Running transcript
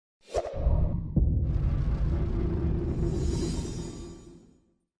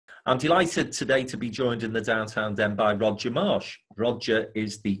I'm delighted today to be joined in the downtown den by Roger Marsh. Roger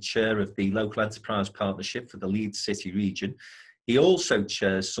is the chair of the Local Enterprise Partnership for the Leeds City region. He also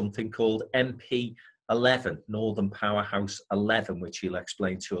chairs something called NP11, Northern Powerhouse 11, which he'll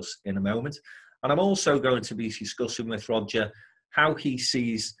explain to us in a moment. And I'm also going to be discussing with Roger how he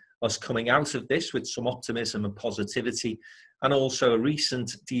sees us coming out of this with some optimism and positivity, and also a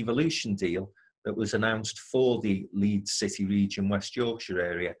recent devolution deal that was announced for the Leeds City region, West Yorkshire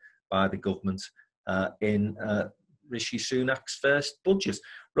area, by the government in Rishi Sunak's first budget.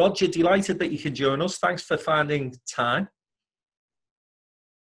 Roger, delighted that you can join us. Thanks for finding time.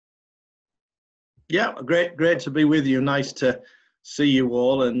 Yeah, great to be with you. Nice to see you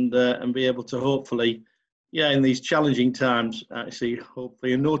all and be able to hopefully, in these challenging times, actually,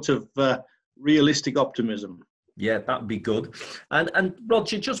 hopefully a note of realistic optimism. Yeah, that'd be good. And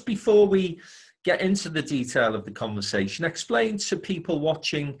Roger, just before we get into the detail of the conversation, explain to people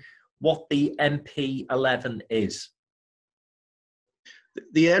watching what the NP11 is.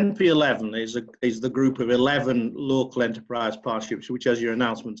 The NP11 is the group of 11 local enterprise partnerships, which, as your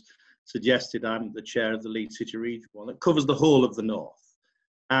announcement suggested, I'm the chair of the Leeds City region one. It covers the whole of the north.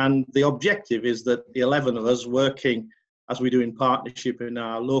 And the objective is that the 11 of us working, as we do in partnership in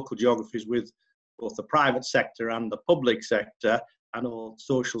our local geographies with both the private sector and the public sector, and all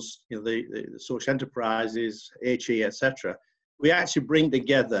socials, the social enterprises, HE, etc., we actually bring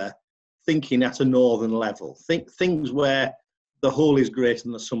together thinking at a northern level, things where the whole is greater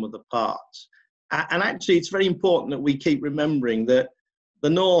than the sum of the parts. And actually, it's very important that we keep remembering that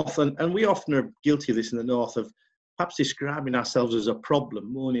the north, and we often are guilty of this in the north, of perhaps describing ourselves as a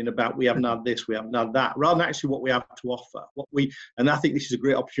problem, moaning about we haven't had this, we haven't had that, rather than actually what we have to offer. And I think this is a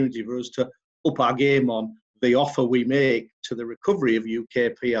great opportunity for us to up our game on the offer we make to the recovery of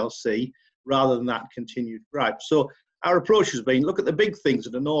UK PLC, rather than that continued gripe. So our approach has been, look at the big things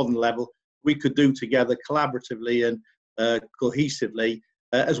at a northern level we could do together collaboratively and cohesively,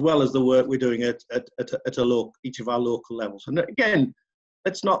 as well as the work we're doing at each of our local levels. And again,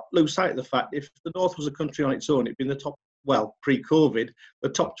 let's not lose sight of the fact, if the North was a country on its own, it'd be in the top, pre-COVID, the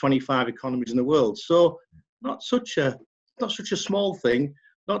top 25 economies in the world. So not such a small thing,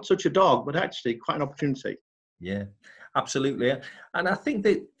 not such a dog, but actually quite an opportunity. Yeah, absolutely. And I think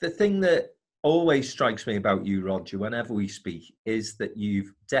that the thing that always strikes me about you, Roger, whenever we speak, is that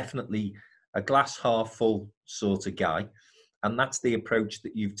you've definitely a glass half full sort of guy. And that's the approach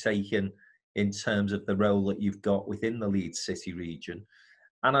that you've taken in terms of the role that you've got within the Leeds City region.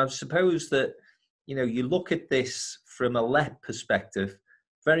 And I suppose that, you look at this from a LEP perspective,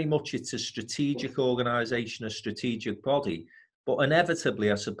 very much it's a strategic organisation, a strategic body, but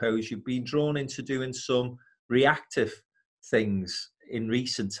inevitably, I suppose, you've been drawn into doing some reactive things in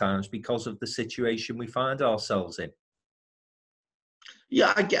recent times because of the situation we find ourselves in.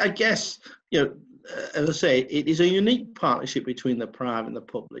 Yeah, I guess, as I say, it is a unique partnership between the private and the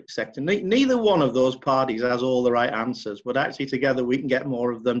public sector. Neither one of those parties has all the right answers, but actually together we can get more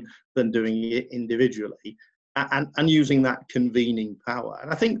of them than doing it individually, and using that convening power.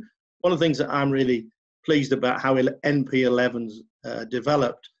 And I think one of the things that I'm really pleased about how NP11's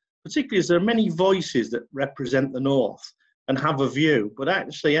developed, particularly is there are many voices that represent the North and have a view, but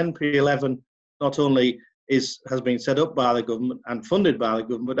actually NP11 not only has been set up by the government and funded by the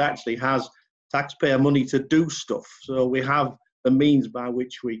government, but actually has taxpayer money to do stuff. So we have the means by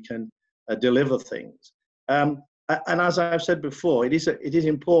which we can deliver things. And as I've said before, it is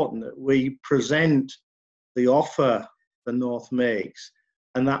important that we present the offer the North makes,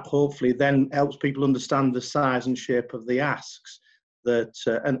 and that hopefully then helps people understand the size and shape of the asks.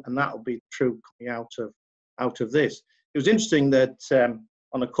 And that will be true coming out of this. It was interesting that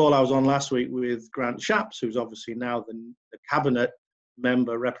on a call I was on last week with Grant Shapps, who's obviously now the cabinet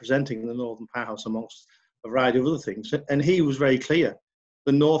member representing the Northern Powerhouse amongst a variety of other things, and he was very clear.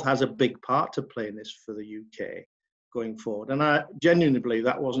 The North has a big part to play in this for the UK going forward. And I genuinely believe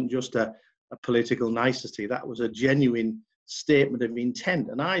that wasn't just a political nicety, that was a genuine statement of intent.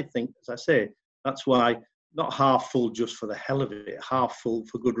 And I think, as I say, that's why not half full just for the hell of it, half full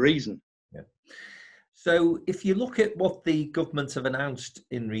for good reason. Yeah. So if you look at what the government have announced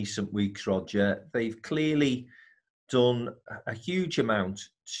in recent weeks, Roger, they've clearly done a huge amount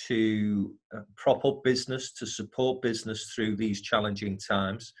to prop up business, to support business through these challenging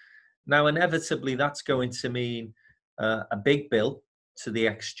times. Now, inevitably, that's going to mean a big bill to the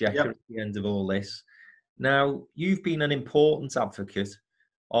Exchequer at the end of all this. Now, you've been an important advocate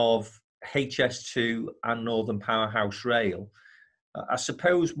of HS2 and Northern Powerhouse Rail. I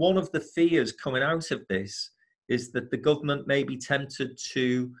suppose one of the fears coming out of this is that the government may be tempted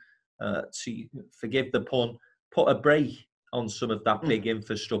to forgive the pun, put a brake on some of that big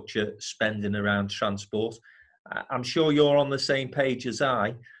infrastructure spending around transport. I'm sure you're on the same page as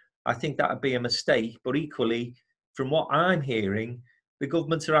I. I think that would be a mistake, but equally, from what I'm hearing, the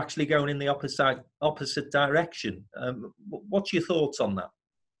government are actually going in the opposite direction. What's your thoughts on that?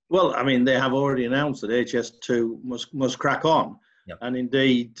 Well, I mean, they have already announced that HS2 must crack on. Yep. And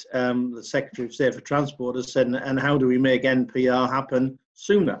indeed, the Secretary of State for Transport has said, and how do we make NPR happen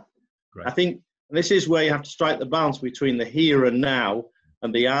sooner? Right. I think this is where you have to strike the balance between the here and now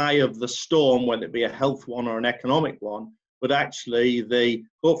and the eye of the storm, whether it be a health one or an economic one, but actually the,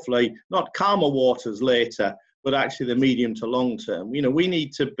 hopefully, not calmer waters later, but actually the medium to long term. You know, we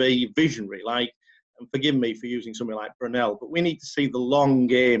need to be visionary, like, and forgive me for using something like Brunel, but we need to see the long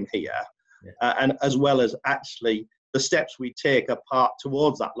game here, and as well as actually the steps we take apart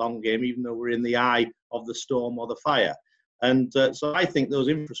towards that long game, even though we're in the eye of the storm or the fire. And so I think those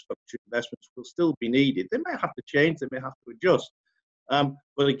infrastructure investments will still be needed. They may have to change, they may have to adjust.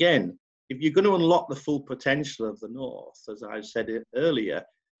 But again, if you're going to unlock the full potential of the North, as I said earlier,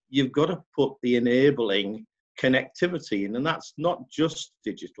 you've got to put the enabling connectivity in, and that's not just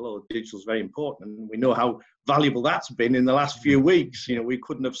digital. Although digital is very important, and we know how valuable that's been in the last few weeks. You know, we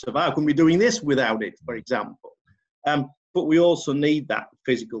couldn't have survived, couldn't be doing this without it, for example. But we also need that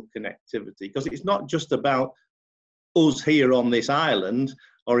physical connectivity, because it's not just about us here on this island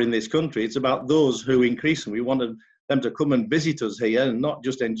or in this country. It's about those who increasingly wanted them to come and visit us here and not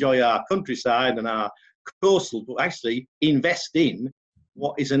just enjoy our countryside and our coastal, but actually invest in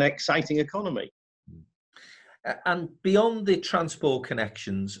what is an exciting economy. And beyond the transport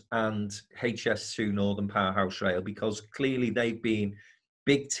connections and HS2 Northern Powerhouse Rail, because clearly they've been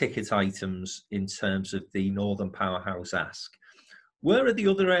big ticket items in terms of the Northern Powerhouse ask, where are the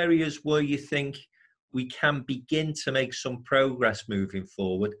other areas where you think we can begin to make some progress moving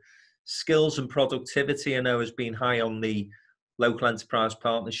forward? Skills and productivity, I know, has been high on the local enterprise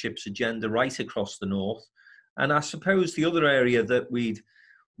partnerships agenda right across the North. And I suppose the other area that we'd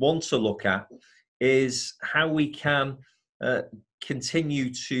want to look at is how we can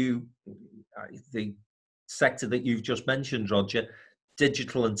continue to, the sector that you've just mentioned, Roger,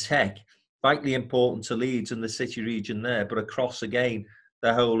 digital and tech, vitally important to Leeds and the city region there, but across, again,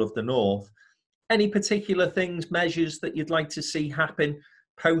 the whole of the North. Any particular things, measures that you'd like to see happen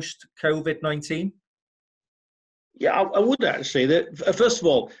post-COVID-19? Yeah, I would actually. First of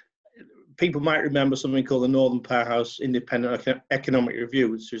all, people might remember something called the Northern Powerhouse Independent Economic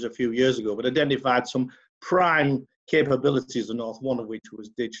Review, which was a few years ago, but identified some prime capabilities of the North, one of which was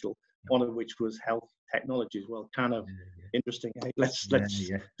digital, one of which was health technologies. Well, kind of interesting. Let's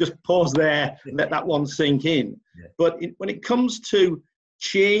just pause there and let that one sink in. But when it comes to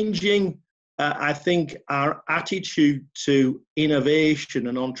changing, I think, our attitude to innovation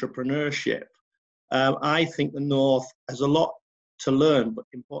and entrepreneurship, I think the North has a lot to learn, but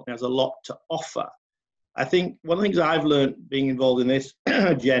importantly has a lot to offer. I think one of the things I've learned being involved in this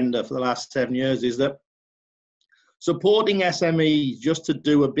agenda for the last 7 years is that supporting SMEs just to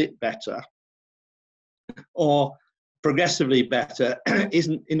do a bit better or progressively better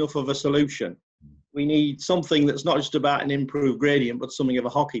isn't enough of a solution. We need something that's not just about an improved gradient, but something of a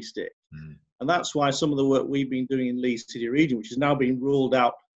hockey stick. And that's why some of the work we've been doing in Leeds City Region, which is now being rolled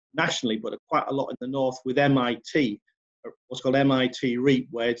out nationally, but quite a lot in the North with MIT, what's called MIT REAP,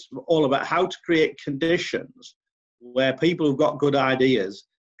 where it's all about how to create conditions where people who've got good ideas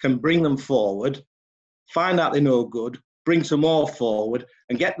can bring them forward, find out they're no good, bring some more forward,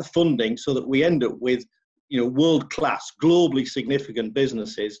 and get the funding so that we end up with, you know, world-class, globally significant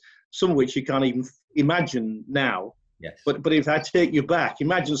businesses, some of which you can't even imagine now. Yes. But if I take you back,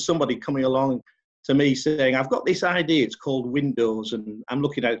 imagine somebody coming along to me saying, I've got this idea, it's called Windows, and I'm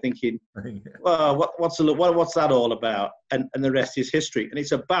looking at it thinking, well, what's that all about? And the rest is history. And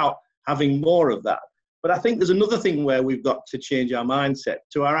it's about having more of that. But I think there's another thing where we've got to change our mindset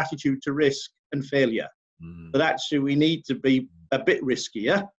to our attitude to risk and failure. That actually we need to be a bit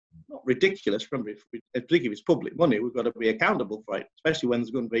riskier, not ridiculous. Remember, particularly if it's public money, we've got to be accountable for it, especially when there's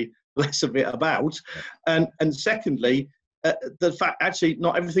going to be less of it about. And secondly, the fact actually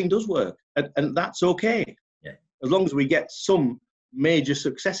not everything does work, and that's okay, as long as we get some major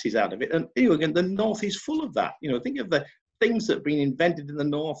successes out of it. And you know, again, the North is full of that. You know, think of the things that have been invented in the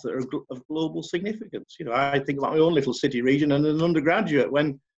North that are of global significance. You know, I think about my own little city region, and as an undergraduate,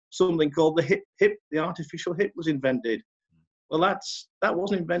 when something called the hip, the artificial hip, was invented. Well, that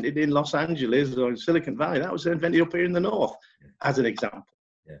wasn't invented in Los Angeles or in Silicon Valley. That was invented up here in the North, as an example.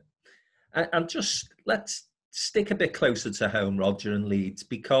 And just let's stick a bit closer to home, Roger, and Leeds,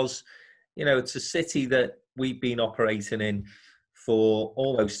 because, you know, it's a city that we've been operating in for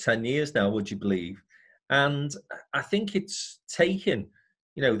almost 10 years now, would you believe? And I think it's taken,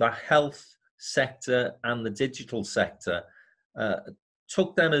 the health sector and the digital sector,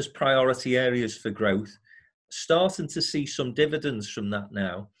 took them as priority areas for growth, starting to see some dividends from that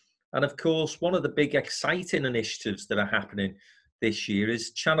now. And of course, one of the big exciting initiatives that are happening this year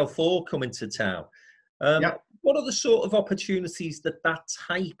is Channel 4 coming to town. What are the sort of opportunities that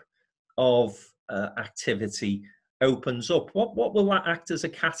type of activity opens up? What will that act as a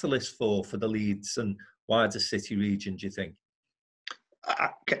catalyst for the Leeds and wider city region, do you think?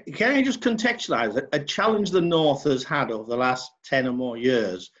 Can I just contextualise it? A challenge the North has had over the last 10 or more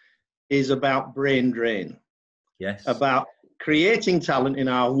years is about brain drain. Yes. About creating talent in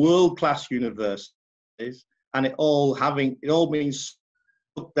our world-class universities, and it all means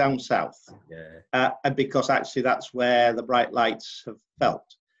down south. Because actually that's where the bright lights have felt.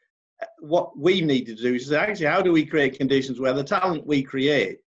 What we need to do is actually, how do we create conditions where the talent we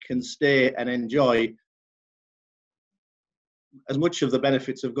create can stay and enjoy as much of the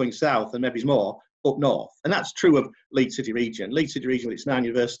benefits of going south and maybe more up north? And that's true of Leeds City Region. Leeds City Region, with its 9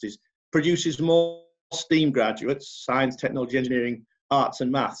 universities, produces more STEAM graduates, science, technology, engineering, arts and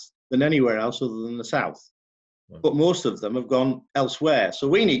maths, than anywhere else other than the south. But most of them have gone elsewhere. So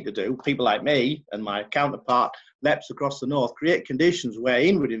we need to do, people like me and my counterpart, LEPs across the north, create conditions where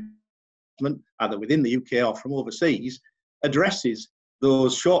inward investment, either within the UK or from overseas, addresses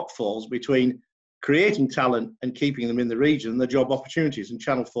those shortfalls between creating talent and keeping them in the region and the job opportunities. And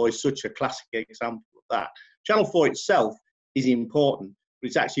Channel 4 is such a classic example of that. Channel 4 itself is important, but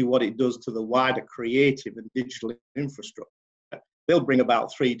it's actually what it does to the wider creative and digital infrastructure. They'll bring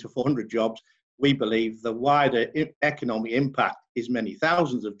about 300 to 400 jobs. We believe the wider economic impact is many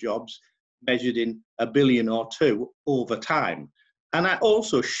thousands of jobs, measured in $1 billion or $2 billion over time. And that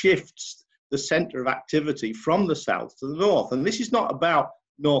also shifts the centre of activity from the south to the north. And this is not about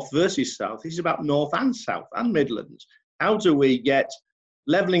north versus south, this is about north and south and Midlands. How do we get,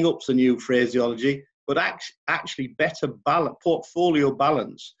 levelling up's a new phraseology, but actually better balance, portfolio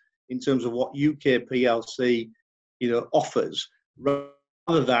balance in terms of what UK PLC offers, rather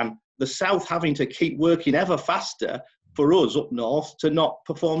than the south having to keep working ever faster for us up north to not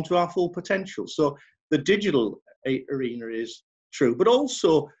perform to our full potential. So the digital arena is true, but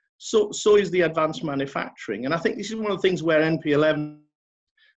also so is the advanced manufacturing. And I think this is one of the things where NP11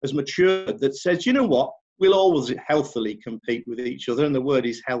 has matured, that says, you know what, we'll always healthily compete with each other, and the word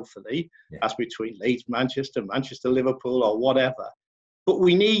is healthily. That's between Leeds, Manchester, Liverpool, or whatever. But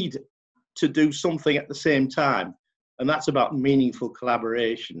we need to do something at the same time, and that's about meaningful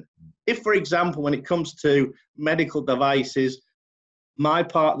collaboration. If, for example, when it comes to medical devices, my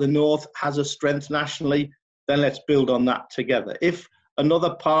part of the north has a strength nationally, then let's build on that together. If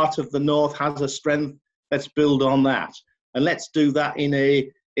another part of the north has a strength, let's build on that. And let's do that in a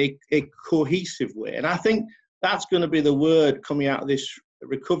cohesive way. And I think that's going to be the word coming out of this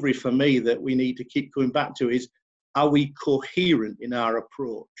recovery for me that we need to keep going back to is, are we coherent in our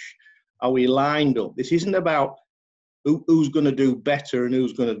approach? Are we lined up? This isn't about who's going to do better and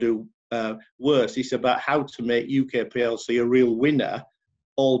who's going to do worse. It's about how to make UK PLC a real winner,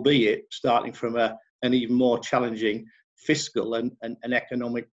 albeit starting from an even more challenging fiscal and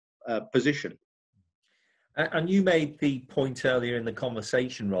economic position. And you made the point earlier in the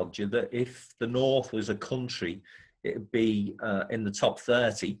conversation, Roger, that if the North was a country, it would be in the top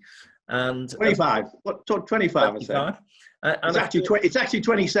 30. And 25. What? 25, I said. And it's actually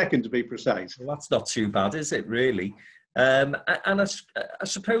 22nd to be precise. Well, that's not too bad, is it, really? And I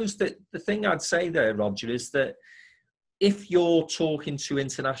suppose that the thing I'd say there, Roger, is that if you're talking to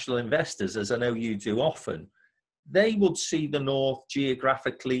international investors, as I know you do often, they would see the North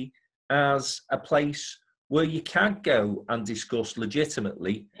geographically as a place where you can go and discuss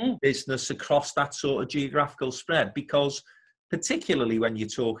legitimately business across that sort of geographical spread, because particularly when you're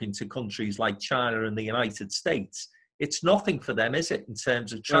talking to countries like China and the United States, it's nothing for them, is it, in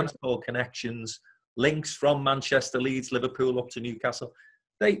terms of transport connections, links from Manchester, Leeds, Liverpool up to Newcastle.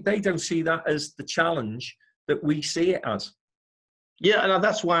 They don't see that as the challenge that we see it as. Yeah, and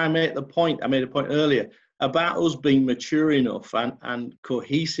that's why I made a point earlier about us being mature enough and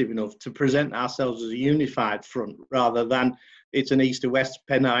cohesive enough to present ourselves as a unified front, rather than it's an east to west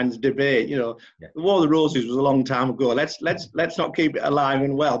Pennines debate. The War of the Roses was a long time ago. Let's not keep it alive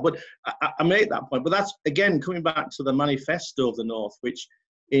and well. But I made that point. But that's, again, coming back to the manifesto of the North, which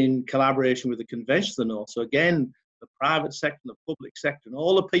in collaboration with the Convention of the North. So again, the private sector, the public sector, and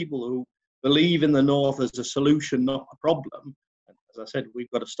all the people who believe in the North as a solution, not a problem, as I said, we've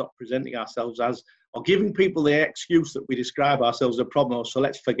got to stop presenting ourselves as, or giving people the excuse that we describe ourselves as a problem, so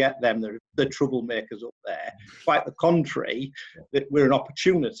let's forget them, they're the troublemakers up there. Quite the contrary, that we're an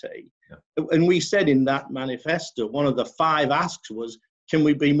opportunity. And we said in that manifesto, one of the 5 asks was, can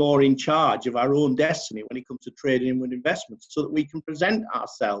we be more in charge of our own destiny when it comes to trading and with investments, so that we can present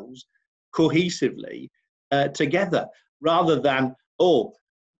ourselves cohesively together, rather than, oh,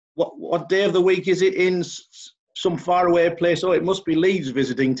 what day of the week is it in some faraway place? Oh, it must be Leeds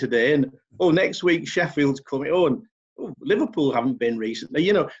visiting today, and oh, next week Sheffield's coming. Oh, and oh, Liverpool haven't been recently.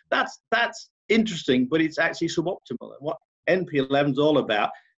 You know, that's interesting, but it's actually suboptimal. And what NP11 is all about,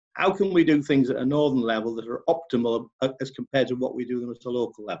 how can we do things at a northern level that are optimal as compared to what we do them at a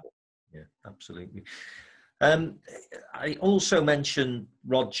local level? Yeah, absolutely. I also mentioned,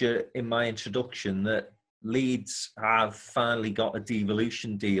 Roger, in my introduction, that Leeds have finally got a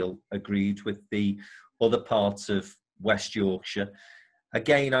devolution deal agreed with the other parts of West Yorkshire.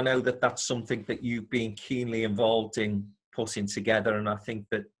 Again, I know that that's something that you've been keenly involved in putting together, and I think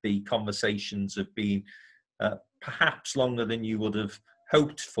that the conversations have been perhaps longer than you would have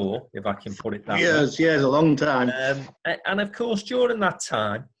hoped for, if I can put it that way. Yes, a long time. And of course, during that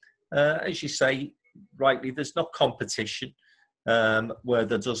time, as you say, rightly, there's not competition where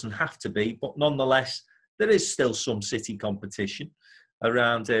there doesn't have to be, but nonetheless, there is still some city competition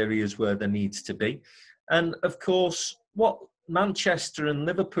around areas where there needs to be. And of course, what Manchester and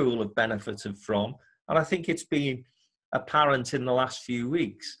Liverpool have benefited from, and I think it's been apparent in the last few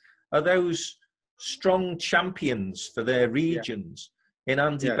weeks, are those strong champions for their regions in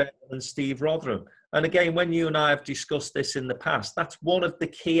Andy Bell and Steve Rotherham. And again, when you and I have discussed this in the past, that's one of the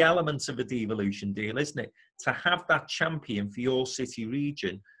key elements of a devolution deal, isn't it? To have that champion for your city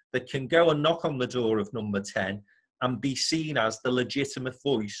region that can go and knock on the door of number 10 and be seen as the legitimate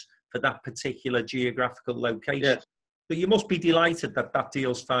voice for that particular geographical location. Yes. So you must be delighted that that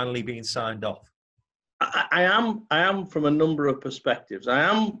deal's finally been signed off. I am from a number of perspectives. I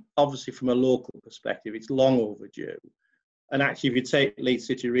am obviously from a local perspective. It's long overdue. And actually, if you take Leeds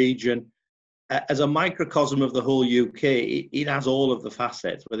City region, as a microcosm of the whole UK, it has all of the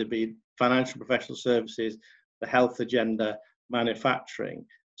facets, whether it be financial professional services, the health agenda, manufacturing.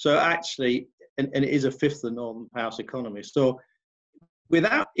 So actually, and it is a fifth of the Northern House economy. So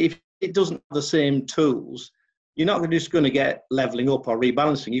if it doesn't have the same tools, you're not just going to get levelling up or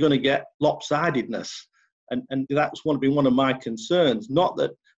rebalancing. You're going to get lopsidedness. And that's been one of my concerns. Not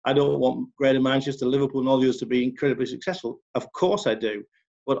that I don't want Greater Manchester, Liverpool and all the others to be incredibly successful. Of course I do.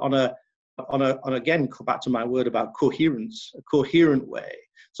 But on again, come back to my word about coherence, a coherent way.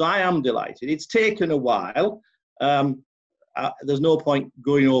 So I am delighted. It's taken a while. There's no point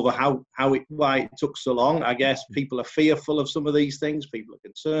going over why it took so long. I guess people are fearful of some of these things. People are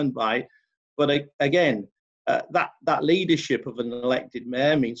concerned by it. But again, that leadership of an elected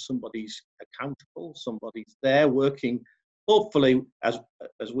mayor means somebody's accountable, somebody's there working, hopefully, as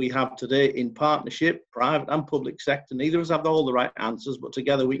we have today, in partnership, private and public sector. Neither of us have all the right answers, but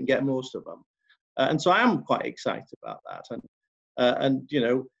together we can get most of them. And so I am quite excited about that. And you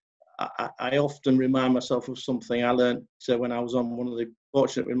know, I often remind myself of something I learned when I was on one of the,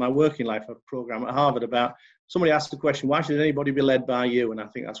 fortunately in my working life, a program at Harvard about, somebody asked the question, why should anybody be led by you? And I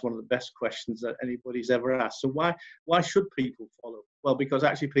think that's one of the best questions that anybody's ever asked. So why should people follow? Well, because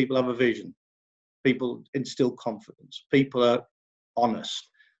actually people have a vision. People instill confidence. People are honest.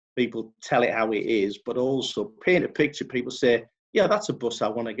 People tell it how it is, but also paint a picture. People say, yeah, that's a bus I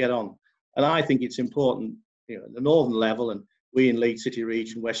want to get on. And I think it's important, you know, at the northern level, and we in Leeds City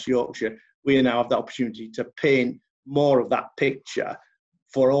region, West Yorkshire, we now have the opportunity to paint more of that picture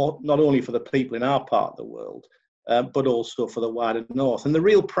not only for the people in our part of the world, but also for the wider north. And the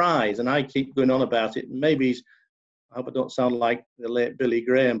real prize, and I keep going on about it, and maybe I hope I don't sound like the late Billy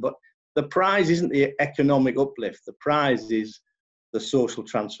Graham, but the prize isn't the economic uplift. The prize is the social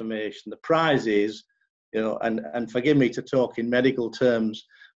transformation. The prize is, you know, and forgive me to talk in medical terms,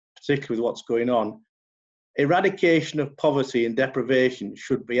 particularly with what's going on, eradication of poverty and deprivation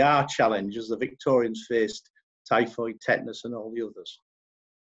should be our challenge as the Victorians faced typhoid, tetanus and all the others.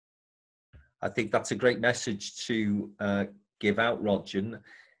 I think that's a great message to give out, Roger.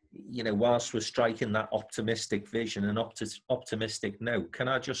 You know, whilst we're striking that optimistic vision and optimistic note, can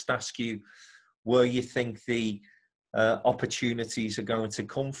I just ask you where you think the opportunities are going to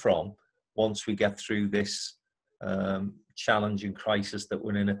come from once we get through this challenge and crisis that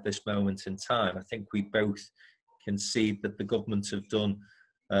we're in at this moment in time? I think we both concede that the government have done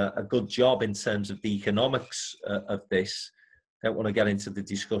a good job in terms of the economics of this. Don't want to get into the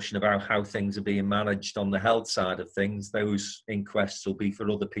discussion about how things are being managed on the health side of things. Those inquests will be for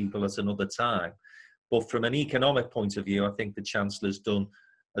other people at another time. But from an economic point of view, I think the Chancellor's done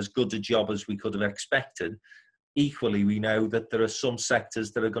as good a job as we could have expected. Equally, we know that there are some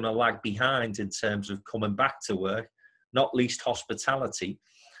sectors that are going to lag behind in terms of coming back to work, not least hospitality.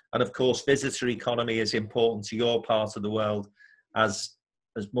 And of course, visitor economy is important to your part of the world as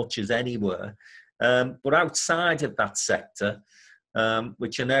much as anywhere. But outside of that sector,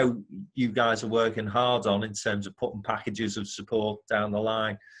 which I know you guys are working hard on in terms of putting packages of support down the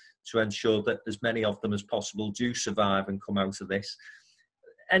line to ensure that as many of them as possible do survive and come out of this.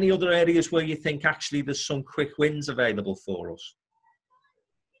 Any other areas where you think actually there's some quick wins available for us?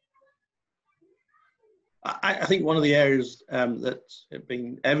 I think one of the areas that's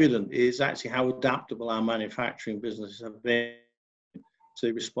been evident is actually how adaptable our manufacturing businesses have been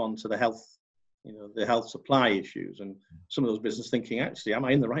to respond to the health supply issues, and some of those businesses thinking, actually, am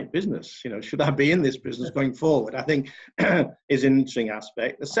I in the right business? Should I be in this business going forward? I think is an interesting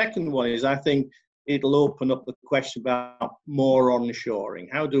aspect. The second one is, I think it'll open up the question about more onshoring.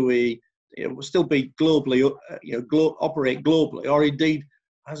 How do we still be globally, operate globally, or indeed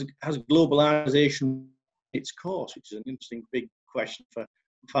has globalization its course, which is an interesting big question for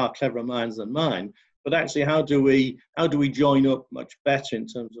far cleverer minds than mine. But actually, how do we join up much better in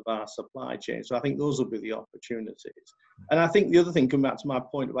terms of our supply chain? So I think those will be the opportunities. And I think the other thing, coming back to my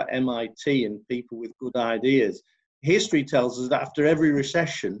point about MIT and people with good ideas, history tells us that after every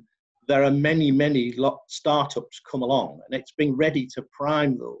recession, there are many startups come along, and it's being ready to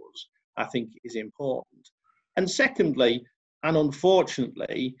prime those, I think, is important. And secondly, and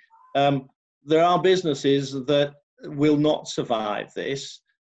unfortunately, there are businesses that will not survive this,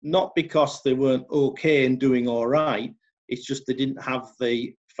 not because they weren't okay and doing all right. It's just they didn't have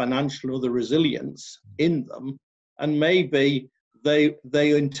the financial or the resilience in them, and maybe they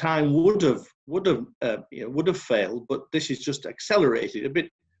in time would have failed. But this is just accelerated a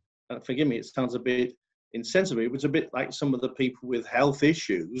bit. And forgive me, it sounds a bit insensitive. It was a bit like some of the people with health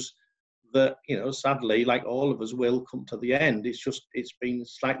issues that, sadly, like all of us, will come to the end. It's been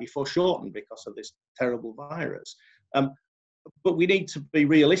slightly foreshortened because of this terrible virus. But we need to be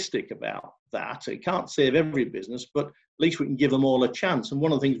realistic about that. It can't save every business, but at least we can give them all a chance. And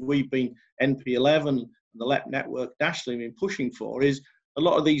one of the things we've been, NP11 and the LEP network nationally, been pushing for is a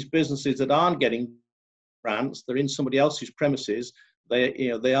lot of these businesses that aren't getting grants, they're in somebody else's premises.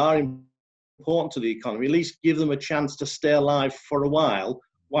 They are important to the economy. At least give them a chance to stay alive for a while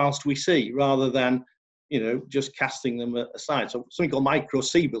whilst we see, rather than just casting them aside. So something called micro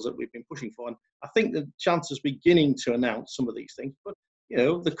CBILS that we've been pushing for. And I think the Chancellor's beginning to announce some of these things, but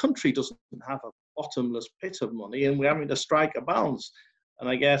the country doesn't have a bottomless pit of money, and we're having to strike a balance. And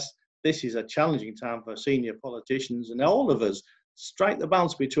I guess this is a challenging time for senior politicians and all of us. Strike the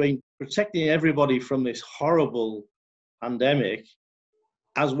balance between protecting everybody from this horrible pandemic,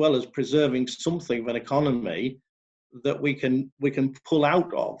 as well as preserving something of an economy that we can pull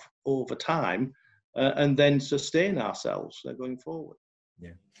out of over time, and then sustain ourselves going forward.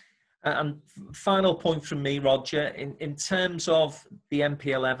 Yeah. And final point from me, Roger, in terms of the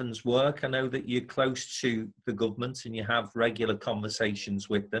NP11's work, I know that you're close to the government and you have regular conversations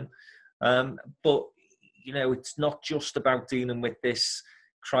with them. But, it's not just about dealing with this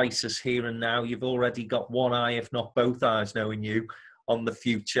crisis here and now. You've already got one eye, if not both eyes, knowing you, on the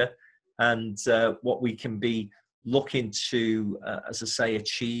future and what we can be looking to, as I say,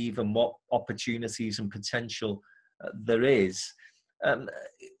 achieve, and what opportunities and potential there is.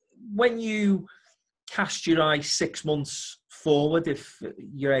 When you cast your eye 6 months forward, if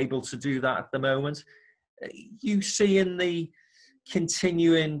you're able to do that at the moment, you see in the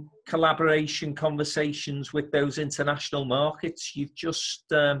continuing collaboration conversations with those international markets, you've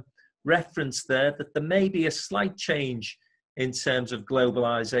just referenced there that there may be a slight change in terms of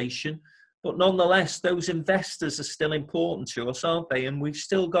globalization, but nonetheless, those investors are still important to us, aren't they? And we've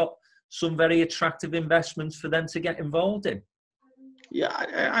still got some very attractive investments for them to get involved in. Yeah,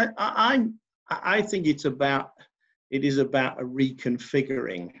 I think it is about a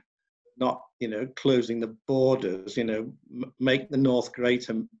reconfiguring, not closing the borders. Make the North great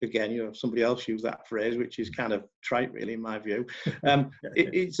again. Somebody else used that phrase, which is kind of trite, really, in my view.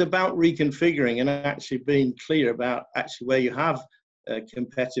 It's about reconfiguring and actually being clear about actually where you have a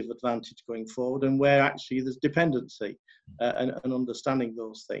competitive advantage going forward and where actually there's dependency, and understanding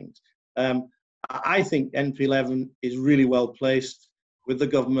those things. I think NP11 is really well placed with the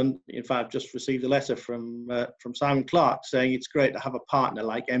government. In fact, I've just received a letter from Simon Clarke saying it's great to have a partner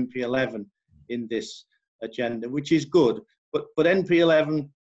like NP11 in this agenda, which is good. But NP11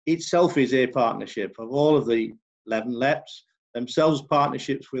 itself is a partnership of all of the 11 LEPs, themselves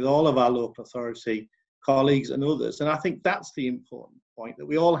partnerships with all of our local authority colleagues and others. And I think that's the important point, that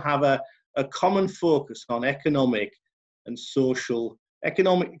we all have a common focus on economic and social,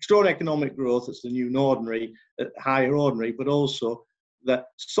 extraordinary economic growth, that's the new ordinary, higher ordinary, but also that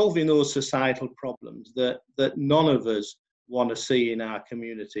solving those societal problems that none of us want to see in our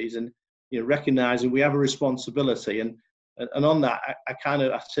communities, and recognizing we have a responsibility. And on that,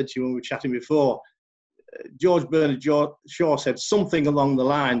 I said to you when we were chatting before, George Bernard Shaw said something along the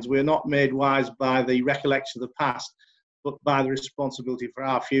lines, we're not made wise by the recollection of the past, but by the responsibility for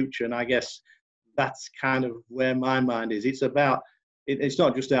our future. And I guess that's kind of where my mind is. It's about, it's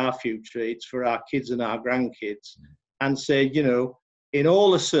not just our future, it's for our kids and our grandkids. And say, in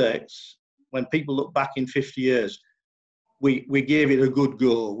all the circs, when people look back in 50 years, we gave it a good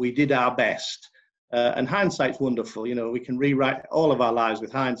go. We did our best. And hindsight's wonderful. We can rewrite all of our lives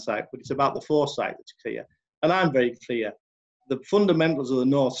with hindsight, but it's about the foresight that's clear. And I'm very clear. The fundamentals of the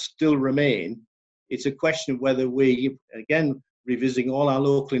North still remain. It's a question of whether we, again, revisiting all our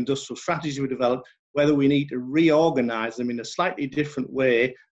local industrial strategies we developed, whether we need to reorganize them in a slightly different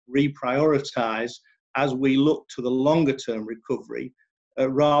way, reprioritize as we look to the longer term recovery,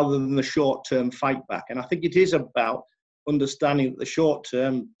 rather than the short term fight back. And I think it is about understanding that the short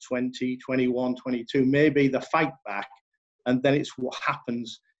term, 20, 21, 22, may be the fight back, and then it's what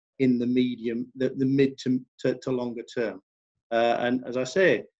happens in the medium, the mid to longer term. And as I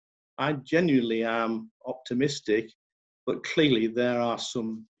say, I genuinely am optimistic, but clearly there are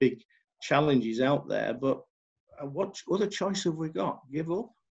some big challenges out there. But what other choice have we got? Give up?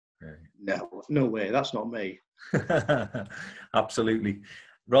 Right. No way. That's not me. Absolutely.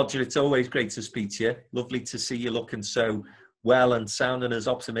 Roger, it's always great to speak to you. Lovely to see you looking so well and sounding as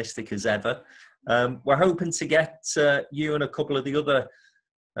optimistic as ever. We're hoping to get you and a couple of the other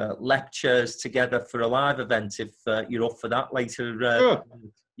lectures together for a live event, if you're up for that later. Sure.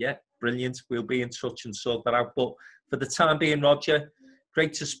 Yeah, brilliant. We'll be in touch and sort that out. But for the time being, Roger,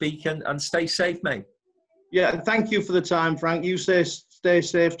 great to speak, and stay safe, mate. Yeah, thank you for the time, Frank. You stay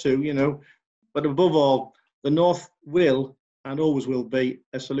safe too, But above all, the North will and always will be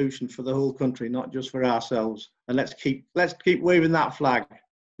a solution for the whole country, not just for ourselves. And let's keep waving that flag.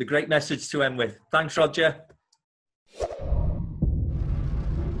 The great message to end with. Thanks, Roger.